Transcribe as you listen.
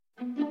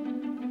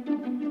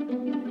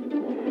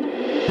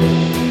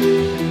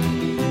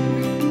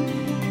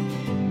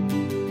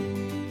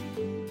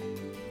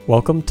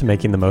Welcome to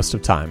Making the Most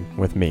of Time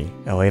with me,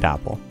 Elliot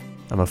Apple.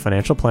 I'm a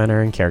financial planner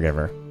and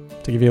caregiver.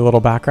 To give you a little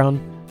background,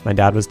 my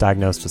dad was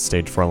diagnosed with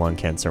stage 4 lung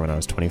cancer when I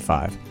was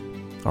 25.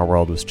 Our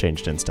world was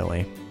changed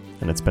instantly,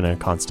 and it's been a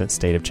constant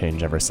state of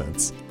change ever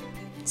since.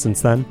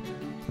 Since then,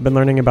 I've been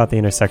learning about the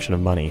intersection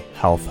of money,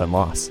 health, and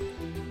loss,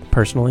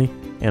 personally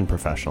and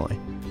professionally.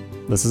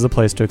 This is a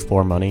place to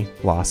explore money,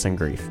 loss, and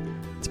grief.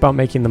 It's about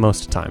making the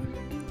most of time,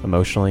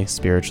 emotionally,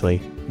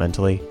 spiritually,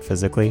 mentally,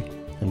 physically,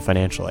 and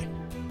financially.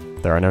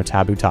 There are no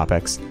taboo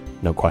topics,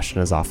 no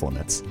question is off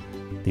limits.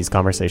 These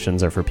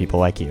conversations are for people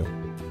like you,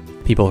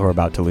 people who are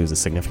about to lose a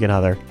significant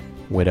other,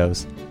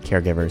 widows,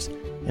 caregivers,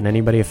 and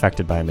anybody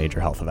affected by a major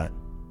health event.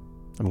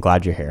 I'm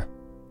glad you're here.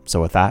 So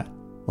with that,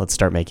 let's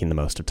start making the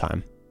most of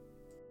time.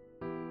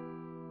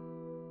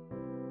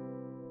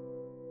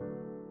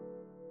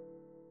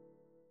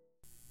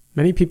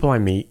 Many people I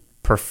meet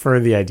prefer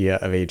the idea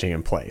of aging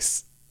in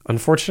place.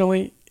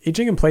 Unfortunately,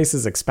 aging in place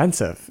is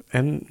expensive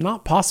and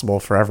not possible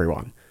for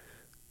everyone.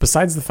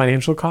 Besides the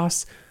financial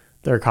costs,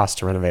 there are costs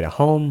to renovate a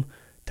home,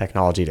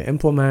 technology to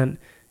implement,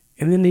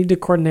 and the need to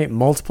coordinate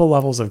multiple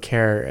levels of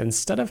care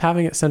instead of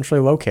having it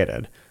centrally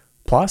located.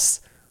 Plus,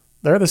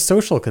 there are the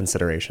social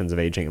considerations of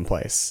aging in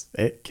place.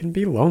 It can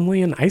be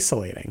lonely and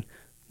isolating.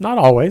 Not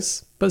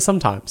always, but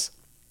sometimes.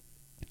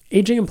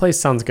 Aging in place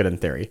sounds good in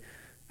theory.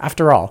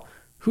 After all,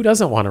 who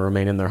doesn't want to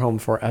remain in their home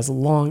for as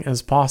long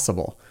as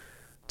possible?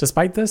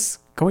 Despite this,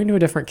 going to a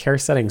different care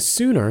setting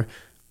sooner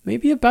may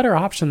be a better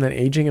option than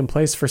aging in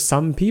place for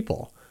some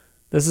people.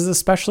 This is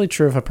especially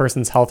true if a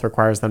person's health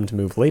requires them to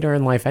move later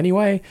in life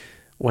anyway,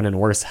 when in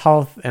worse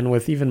health and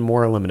with even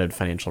more limited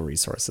financial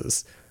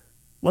resources.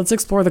 Let's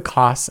explore the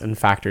costs and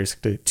factors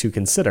to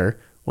consider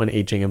when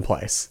aging in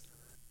place.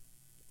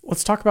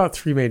 Let's talk about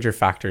 3 major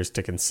factors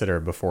to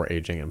consider before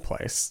aging in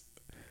place.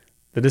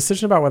 The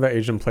decision about whether to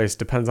age in place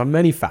depends on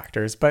many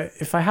factors, but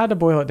if I had to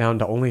boil it down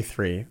to only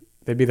 3,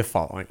 they'd be the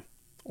following.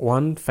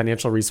 1,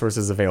 financial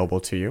resources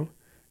available to you.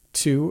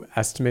 2,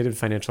 estimated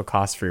financial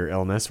costs for your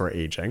illness or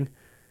aging.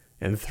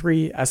 And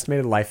 3,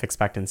 estimated life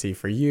expectancy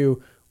for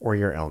you or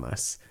your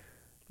illness.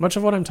 Much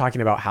of what I'm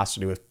talking about has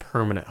to do with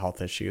permanent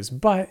health issues,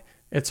 but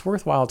it's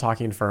worthwhile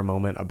talking for a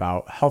moment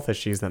about health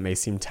issues that may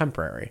seem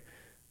temporary.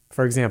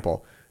 For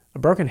example, a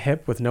broken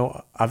hip with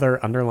no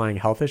other underlying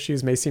health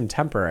issues may seem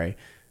temporary,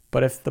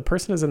 but if the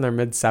person is in their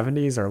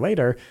mid-70s or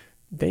later,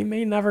 they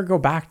may never go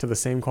back to the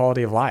same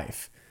quality of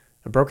life.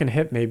 A broken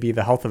hip may be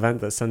the health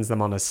event that sends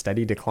them on a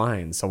steady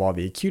decline, so while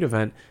the acute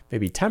event may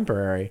be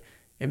temporary,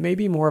 it may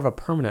be more of a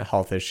permanent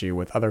health issue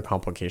with other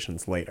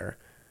complications later.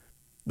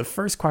 The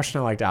first question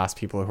I like to ask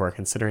people who are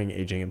considering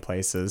aging in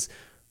place is,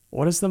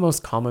 what is the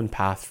most common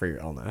path for your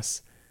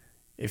illness?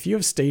 If you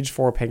have stage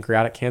 4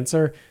 pancreatic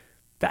cancer,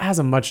 that has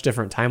a much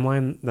different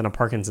timeline than a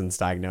Parkinson's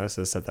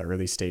diagnosis at the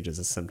early stages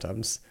of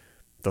symptoms.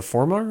 The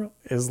former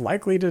is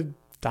likely to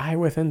die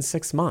within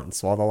 6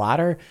 months, while the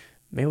latter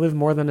may live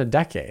more than a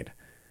decade.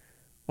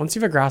 Once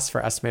you have a grasp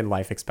for estimated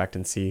life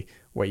expectancy,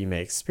 what you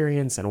may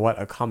experience, and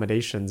what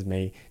accommodations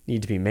may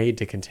need to be made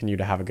to continue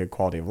to have a good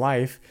quality of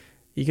life,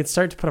 you can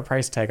start to put a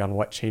price tag on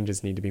what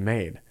changes need to be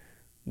made.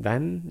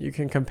 Then you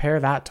can compare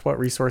that to what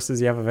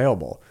resources you have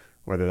available,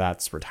 whether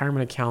that's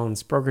retirement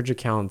accounts, brokerage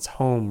accounts,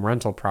 home,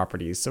 rental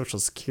properties, social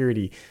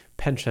security,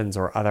 pensions,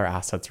 or other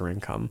assets or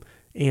income,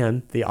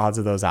 and the odds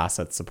of those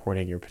assets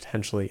supporting your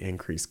potentially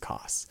increased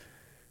costs.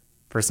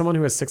 For someone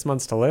who has 6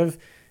 months to live,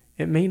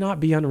 it may not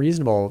be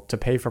unreasonable to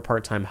pay for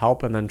part-time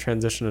help and then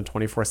transition to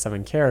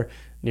 24/7 care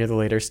near the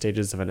later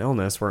stages of an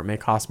illness where it may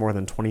cost more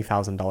than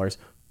 $20,000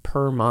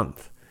 per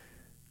month.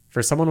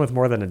 For someone with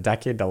more than a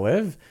decade to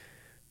live,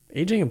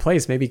 aging in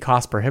place may be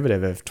cost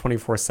prohibitive if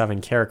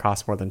 24/7 care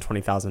costs more than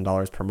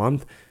 $20,000 per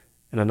month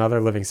and another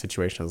living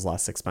situation is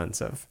less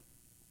expensive.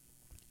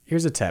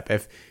 Here's a tip.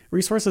 If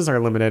resources are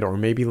limited or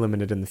may be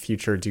limited in the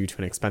future due to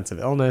an expensive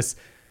illness,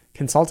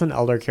 consult an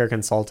elder care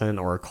consultant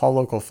or call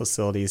local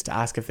facilities to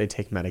ask if they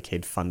take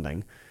Medicaid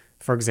funding.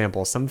 For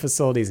example, some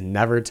facilities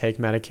never take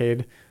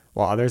Medicaid,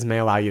 while others may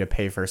allow you to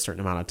pay for a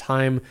certain amount of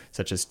time,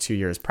 such as 2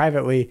 years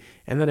privately,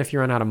 and then if you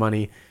run out of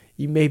money,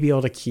 they may be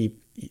able to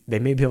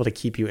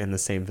keep you in the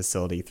same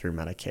facility through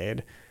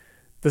Medicaid.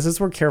 This is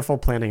where careful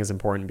planning is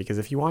important because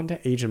if you want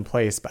to age in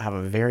place but have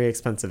a very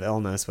expensive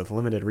illness with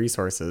limited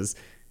resources,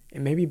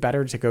 it may be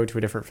better to go to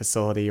a different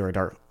facility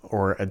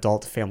or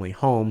adult family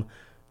home,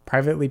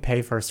 privately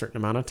pay for a certain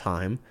amount of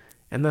time,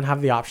 and then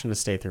have the option to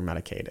stay through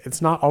Medicaid.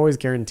 It's not always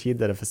guaranteed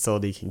that a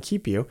facility can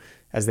keep you,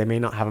 as they may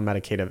not have a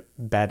Medicaid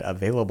bed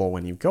available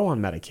when you go on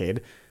Medicaid,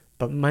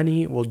 but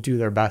many will do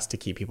their best to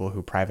keep people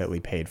who privately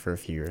paid for a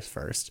few years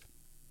first.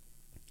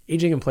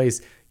 Aging in place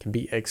can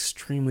be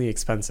extremely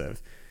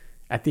expensive.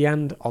 At the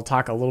end, I'll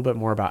talk a little bit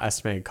more about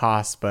estimated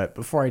costs, but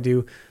before I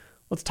do,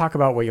 let's talk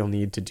about what you'll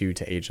need to do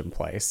to age in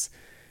place.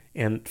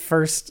 And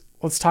first,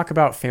 let's talk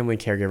about family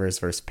caregivers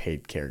versus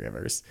paid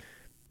caregivers.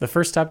 The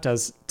first step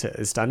is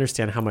to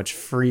understand how much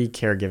free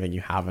caregiving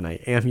you have, and I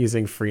am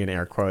using free in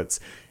air quotes,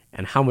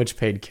 and how much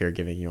paid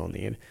caregiving you'll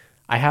need.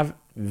 I have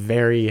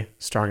very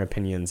strong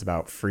opinions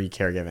about free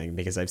caregiving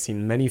because I've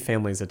seen many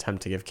families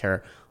attempt to give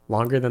care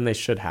longer than they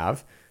should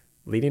have,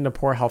 leading to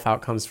poor health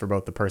outcomes for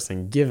both the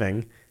person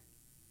giving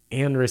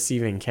and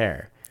receiving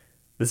care.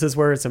 This is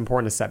where it's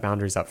important to set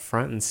boundaries up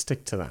front and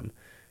stick to them.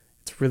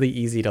 It's really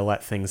easy to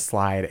let things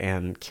slide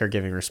and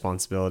caregiving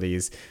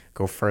responsibilities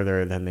go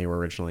further than they were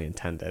originally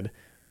intended.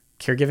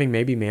 Caregiving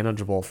may be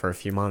manageable for a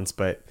few months,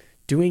 but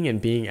doing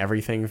and being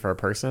everything for a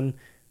person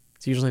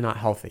is usually not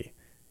healthy.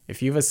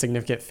 If you have a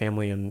significant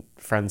family and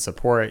friend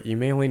support, you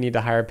may only need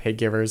to hire paid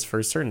givers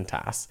for certain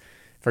tasks.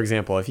 For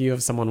example, if you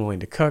have someone willing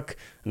to cook,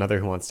 another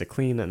who wants to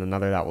clean, and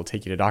another that will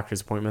take you to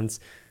doctor's appointments,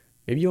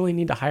 maybe you only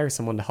need to hire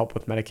someone to help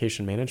with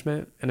medication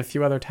management and a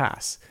few other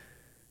tasks.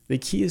 The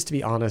key is to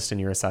be honest in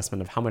your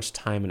assessment of how much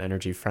time and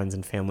energy friends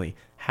and family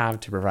have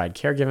to provide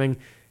caregiving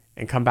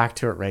and come back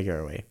to it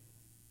regularly.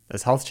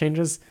 As health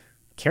changes,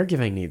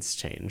 caregiving needs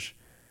change.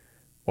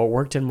 What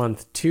worked in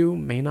month 2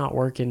 may not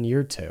work in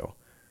year 2.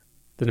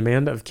 The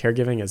demand of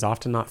caregiving is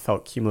often not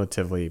felt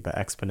cumulatively, but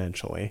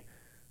exponentially.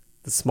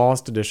 The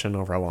smallest addition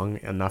over a long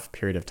enough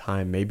period of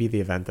time may be the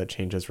event that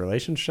changes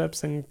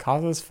relationships and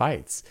causes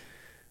fights.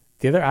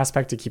 The other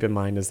aspect to keep in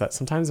mind is that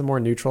sometimes a more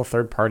neutral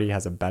third party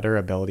has a better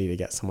ability to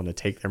get someone to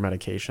take their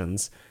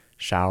medications,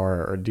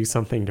 shower, or do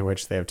something to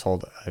which they have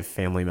told a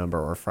family member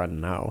or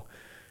friend no.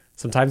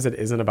 Sometimes it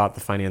isn't about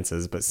the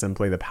finances, but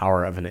simply the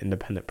power of an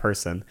independent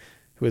person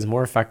who is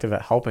more effective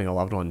at helping a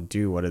loved one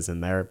do what is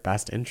in their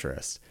best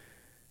interest.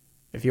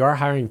 If you are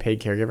hiring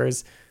paid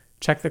caregivers,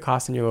 check the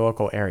costs in your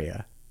local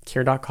area.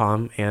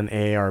 Care.com and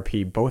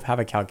AARP both have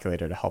a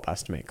calculator to help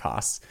estimate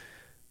costs.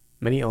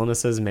 Many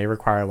illnesses may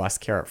require less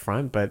care up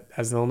front, but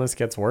as the illness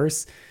gets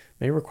worse,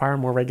 may require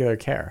more regular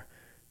care.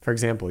 For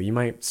example, you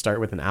might start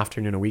with an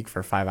afternoon a week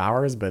for 5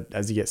 hours, but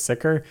as you get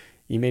sicker,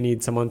 you may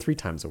need someone 3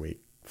 times a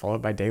week,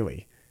 followed by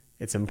daily.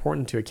 It's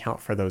important to account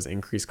for those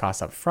increased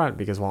costs up front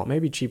because while it may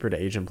be cheaper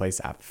to age in place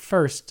at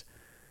first,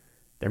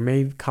 there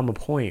may come a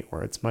point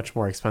where it's much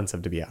more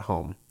expensive to be at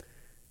home.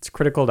 It's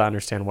critical to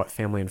understand what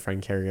family and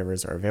friend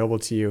caregivers are available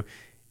to you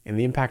and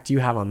the impact you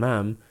have on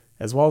them,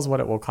 as well as what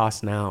it will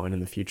cost now and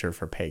in the future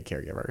for paid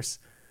caregivers.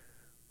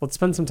 Let's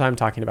spend some time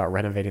talking about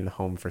renovating the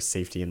home for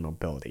safety and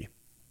mobility.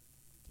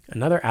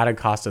 Another added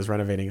cost is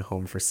renovating a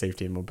home for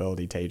safety and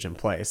mobility to age in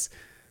place.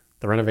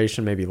 The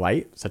renovation may be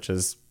light, such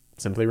as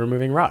simply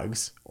removing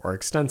rugs, or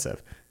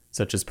extensive,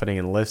 such as putting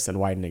in lifts and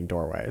widening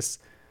doorways.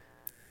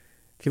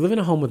 If you live in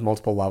a home with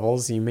multiple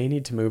levels, you may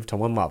need to move to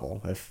one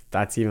level, if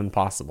that's even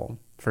possible.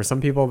 For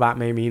some people, that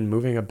may mean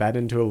moving a bed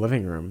into a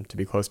living room to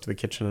be close to the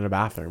kitchen and a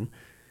bathroom.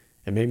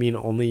 It may mean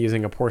only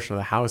using a portion of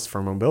the house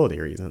for mobility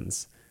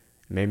reasons.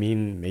 It may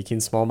mean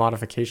making small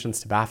modifications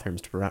to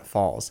bathrooms to prevent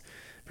falls.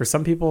 For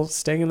some people,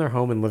 staying in their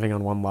home and living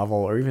on one level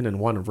or even in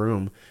one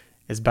room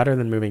is better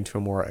than moving to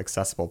a more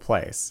accessible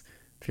place.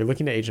 If you're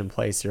looking to age in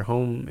place, your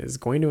home is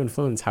going to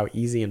influence how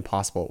easy and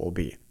possible it will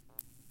be.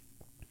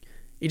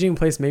 Aging in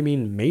place may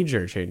mean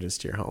major changes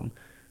to your home.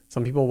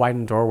 Some people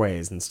widen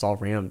doorways, install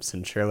ramps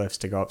and chairlifts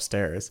to go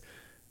upstairs.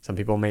 Some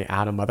people may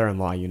add a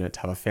mother-in-law unit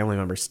to have a family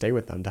member stay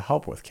with them to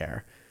help with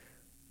care.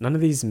 None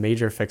of these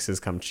major fixes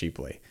come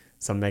cheaply.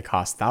 Some may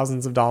cost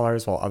thousands of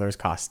dollars, while others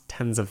cost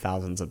tens of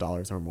thousands of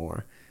dollars or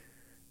more.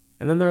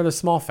 And then there are the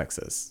small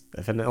fixes.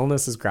 If an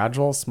illness is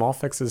gradual, small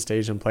fixes to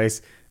age in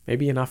place may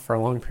be enough for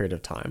a long period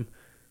of time.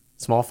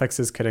 Small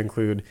fixes could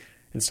include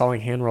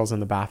installing handrails in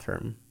the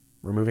bathroom,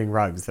 removing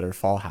rugs that are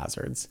fall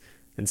hazards,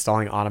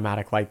 installing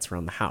automatic lights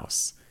around the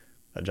house,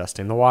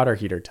 adjusting the water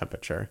heater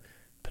temperature,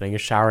 putting a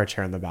shower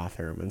chair in the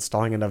bathroom,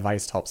 installing a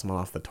device to help someone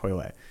off the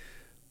toilet.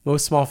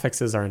 Most small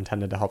fixes are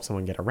intended to help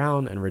someone get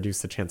around and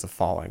reduce the chance of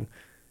falling.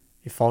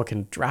 A fall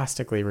can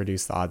drastically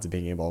reduce the odds of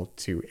being able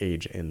to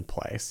age in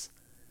place.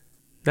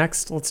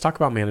 Next, let's talk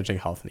about managing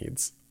health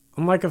needs.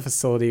 Unlike a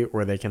facility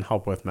where they can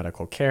help with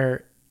medical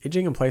care,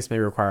 aging in place may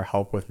require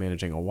help with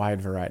managing a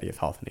wide variety of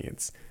health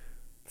needs.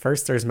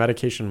 First, there's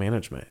medication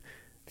management.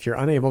 If you're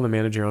unable to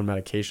manage your own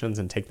medications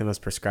and take them as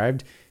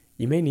prescribed,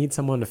 you may need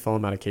someone to fill a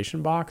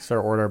medication box or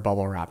order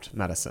bubble-wrapped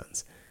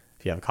medicines.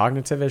 If you have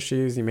cognitive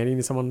issues, you may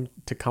need someone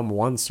to come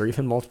once or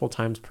even multiple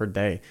times per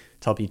day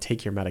to help you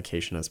take your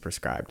medication as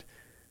prescribed.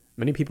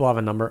 Many people have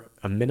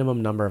a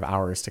minimum number of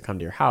hours to come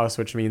to your house,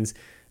 which means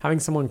having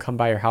someone come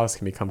by your house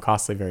can become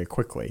costly very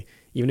quickly.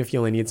 Even if you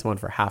only need someone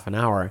for half an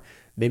hour,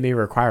 they may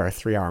require a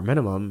 3-hour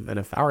minimum, and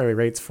if the hourly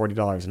rate's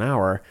 $40 an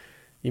hour,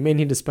 you may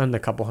need to spend a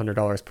couple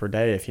 $100s per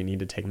day if you need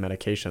to take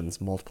medications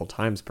multiple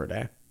times per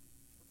day.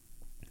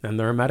 Then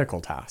there are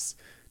medical tasks.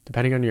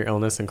 Depending on your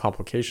illness and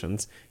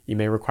complications, you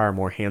may require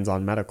more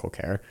hands-on medical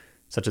care,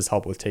 such as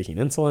help with taking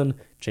insulin,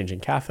 changing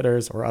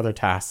catheters, or other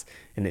tasks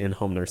an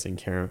in-home nursing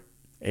care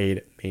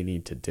aide may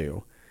need to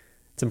do.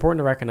 It's important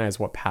to recognize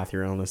what path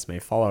your illness may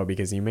follow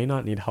because you may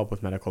not need help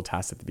with medical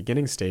tasks at the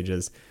beginning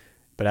stages,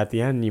 but at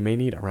the end you may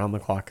need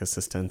around-the-clock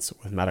assistance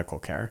with medical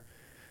care.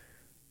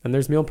 Then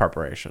there's meal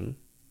preparation.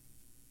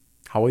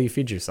 How will you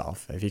feed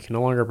yourself? If you can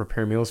no longer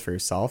prepare meals for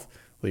yourself,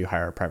 will you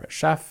hire a private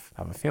chef,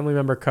 have a family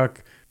member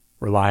cook,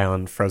 rely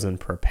on frozen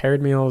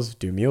prepared meals,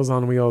 do meals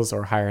on wheels,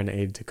 or hire an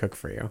aide to cook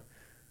for you?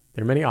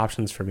 There are many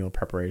options for meal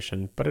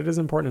preparation, but it is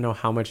important to know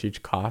how much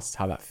each costs,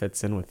 how that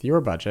fits in with your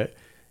budget,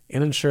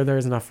 and ensure there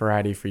is enough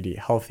variety for you to eat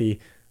healthy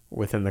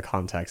within the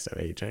context of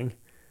aging.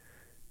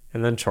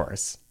 And then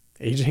chores.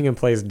 Aging in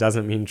place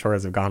doesn't mean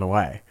chores have gone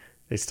away.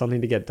 They still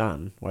need to get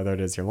done. Whether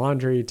it is your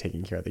laundry,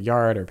 taking care of the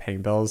yard, or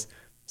paying bills,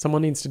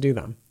 someone needs to do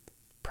them.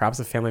 Perhaps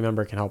a family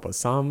member can help with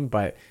some,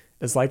 but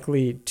is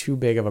likely too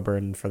big of a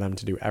burden for them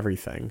to do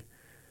everything.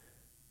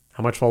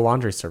 How much will a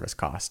laundry service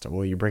cost?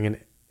 Will you bring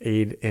an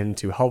aide in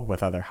to help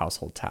with other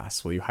household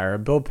tasks? Will you hire a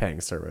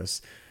bill-paying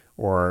service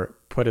or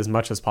put as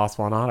much as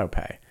possible on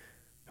auto-pay?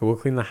 Who will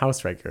clean the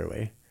house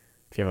regularly?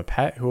 If you have a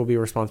pet, who will be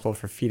responsible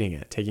for feeding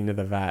it, taking it to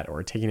the vet,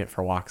 or taking it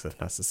for walks if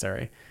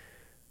necessary?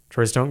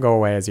 Chores don't go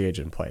away as you age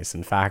in place.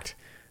 In fact,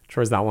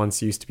 chores that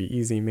once used to be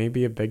easy may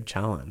be a big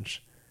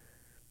challenge.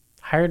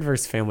 Hired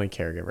versus family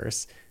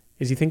caregivers.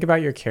 As you think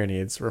about your care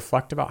needs,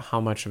 reflect about how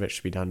much of it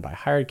should be done by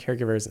hired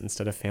caregivers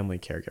instead of family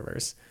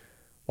caregivers.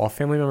 While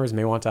family members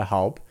may want to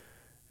help,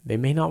 they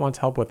may not want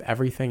to help with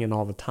everything and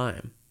all the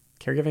time.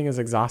 Caregiving is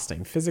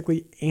exhausting,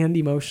 physically and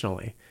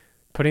emotionally.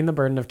 Putting the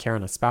burden of care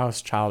on a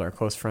spouse, child, or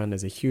close friend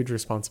is a huge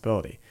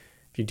responsibility.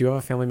 If you do have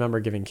a family member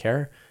giving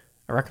care,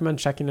 I recommend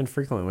checking in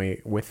frequently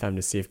with them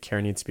to see if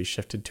care needs to be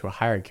shifted to a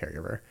hired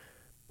caregiver.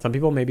 Some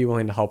people may be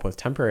willing to help with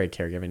temporary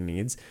caregiving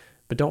needs,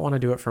 but don't want to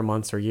do it for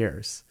months or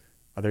years.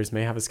 Others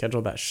may have a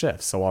schedule that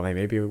shifts, so while they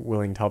may be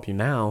willing to help you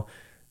now,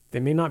 they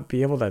may not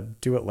be able to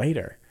do it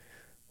later.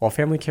 While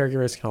family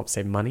caregivers can help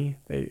save money,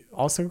 they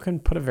also can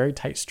put a very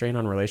tight strain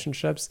on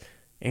relationships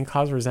and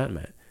cause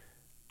resentment.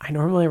 I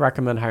normally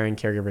recommend hiring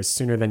caregivers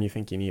sooner than you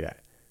think you need it.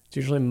 It's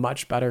usually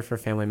much better for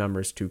family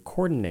members to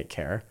coordinate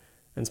care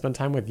and spend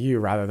time with you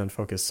rather than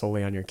focus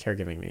solely on your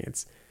caregiving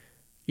needs.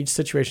 Each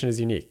situation is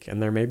unique,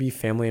 and there may be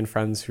family and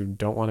friends who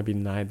don't want to be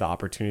denied the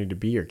opportunity to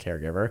be your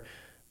caregiver,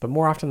 but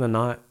more often than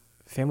not,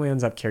 family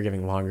ends up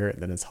caregiving longer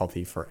than is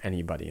healthy for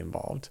anybody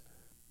involved.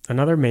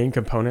 Another main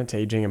component to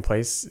aging in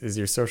place is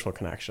your social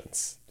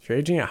connections. If you're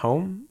aging at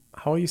home,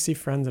 how will you see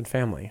friends and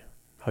family?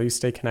 How will you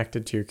stay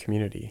connected to your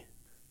community?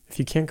 If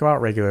you can't go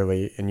out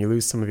regularly and you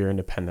lose some of your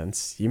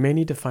independence, you may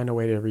need to find a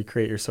way to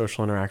recreate your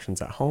social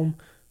interactions at home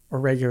or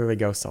regularly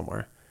go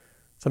somewhere.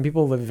 Some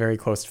people live very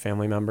close to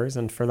family members,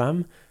 and for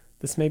them,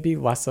 this may be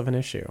less of an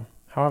issue.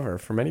 However,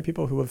 for many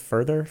people who live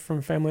further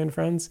from family and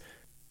friends,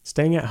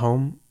 staying at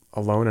home,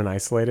 alone and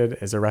isolated,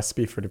 is a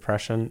recipe for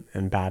depression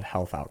and bad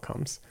health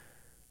outcomes.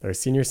 There are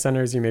senior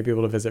centers you may be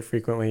able to visit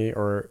frequently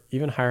or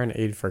even hire an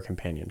aide for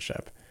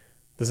companionship.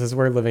 This is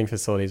where living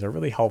facilities are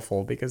really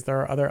helpful because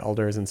there are other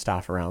elders and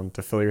staff around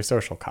to fill your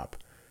social cup.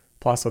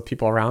 Plus, with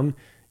people around,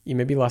 you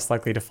may be less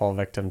likely to fall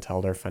victim to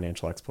elder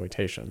financial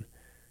exploitation.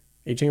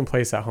 Aging in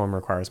place at home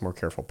requires more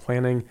careful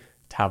planning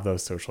to have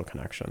those social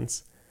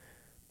connections.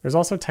 There's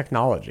also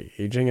technology.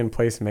 Aging in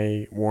place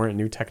may warrant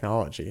new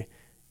technology.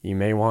 You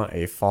may want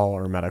a fall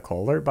or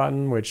medical alert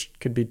button, which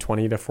could be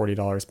 $20 to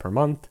 $40 per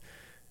month.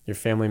 Your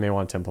family may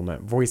want to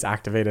implement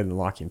voice-activated and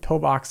locking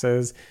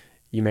pillboxes.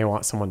 You may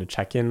want someone to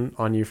check in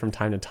on you from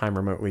time to time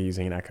remotely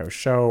using an Echo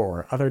Show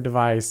or other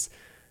device.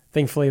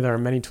 Thankfully, there are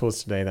many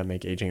tools today that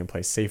make aging in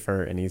place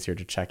safer and easier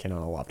to check in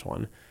on a loved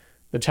one.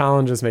 The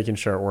challenge is making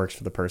sure it works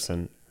for the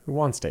person who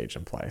wants to age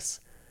in place.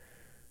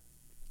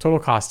 Total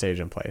cost to age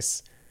in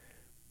place.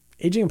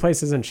 Aging in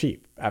place isn't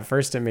cheap. At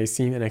first, it may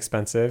seem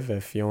inexpensive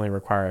if you only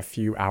require a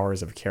few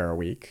hours of care a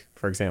week.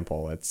 For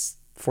example, it's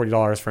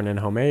 $40 for an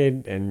in-home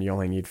aide and you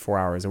only need 4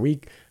 hours a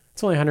week.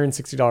 It's only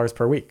 $160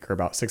 per week, or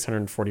about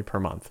 $640 per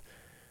month.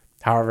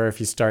 However, if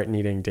you start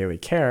needing daily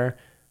care,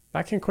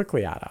 that can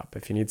quickly add up.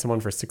 If you need someone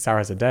for 6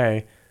 hours a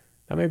day,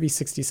 that may be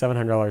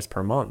 $6,700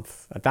 per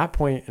month. At that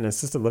point, an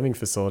assisted living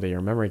facility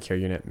or memory care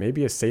unit may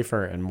be a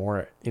safer and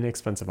more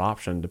inexpensive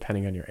option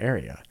depending on your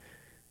area.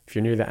 If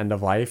you're near the end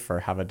of life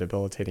or have a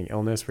debilitating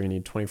illness where you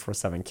need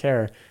 24/7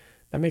 care,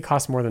 that may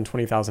cost more than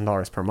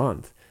 $20,000 per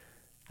month.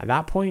 At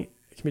that point,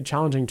 it can be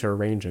challenging to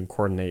arrange and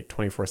coordinate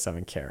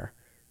 24/7 care.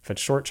 If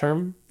it's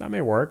short-term, that may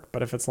work,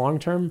 but if it's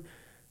long-term,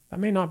 that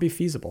may not be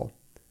feasible.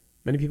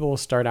 Many people will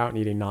start out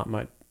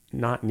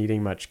not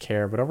needing much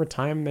care, but over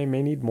time they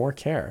may need more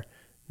care,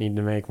 need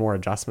to make more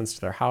adjustments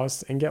to their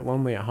house, and get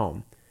lonely at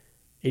home.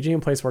 Aging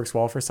in place works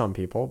well for some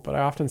people, but I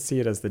often see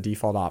it as the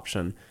default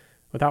option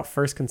without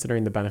first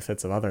considering the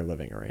benefits of other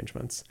living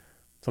arrangements.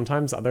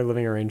 Sometimes other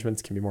living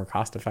arrangements can be more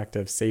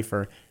cost-effective,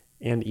 safer,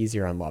 and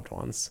easier on loved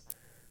ones.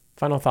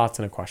 Final thoughts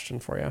and a question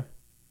for you.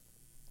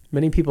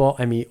 Many people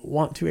I meet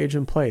want to age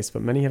in place,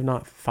 but many have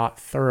not thought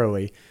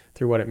thoroughly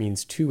through what it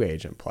means to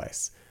age in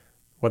place.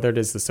 Whether it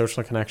is the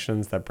social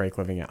connections that break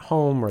living at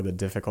home or the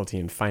difficulty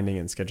in finding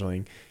and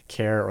scheduling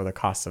care or the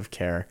costs of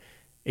care,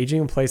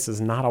 aging in place is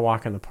not a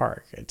walk in the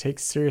park. It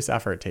takes serious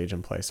effort to age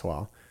in place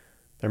well.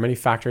 There are many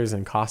factors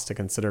and costs to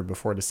consider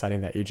before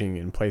deciding that aging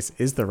in place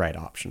is the right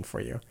option for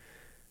you.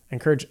 I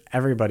encourage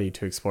everybody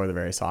to explore the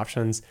various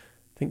options,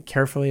 think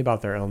carefully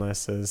about their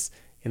illnesses,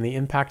 and the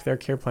impact their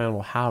care plan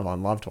will have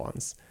on loved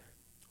ones.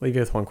 I'll leave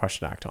you with one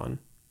question to act on.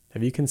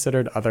 Have you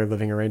considered other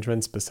living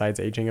arrangements besides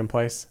aging in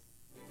place?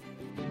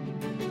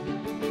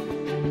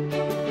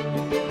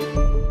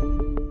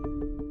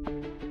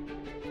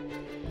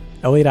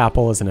 Elliot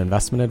Apple is an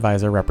investment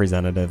advisor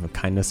representative of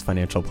Kindness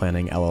Financial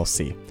Planning,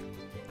 LLC.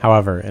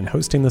 However, in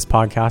hosting this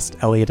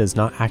podcast, Elliot is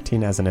not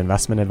acting as an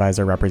investment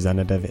advisor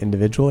representative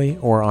individually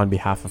or on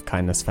behalf of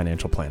Kindness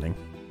Financial Planning.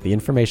 The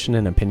information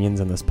and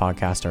opinions in this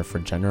podcast are for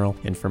general,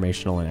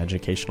 informational, and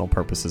educational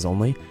purposes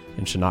only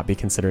and should not be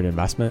considered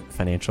investment,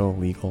 financial,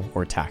 legal,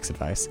 or tax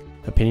advice.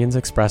 Opinions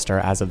expressed are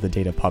as of the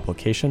date of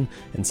publication,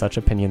 and such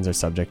opinions are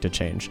subject to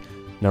change.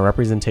 No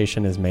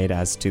representation is made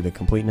as to the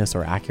completeness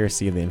or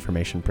accuracy of the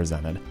information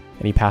presented.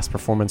 Any past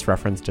performance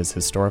referenced is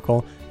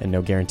historical and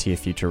no guarantee of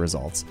future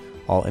results.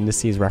 All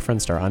indices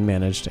referenced are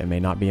unmanaged and may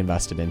not be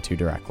invested into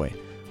directly.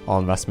 All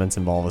investments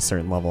involve a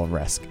certain level of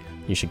risk.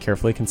 You should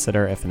carefully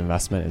consider if an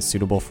investment is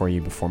suitable for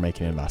you before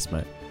making an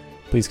investment.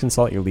 Please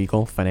consult your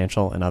legal,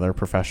 financial, and other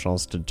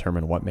professionals to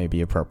determine what may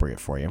be appropriate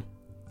for you.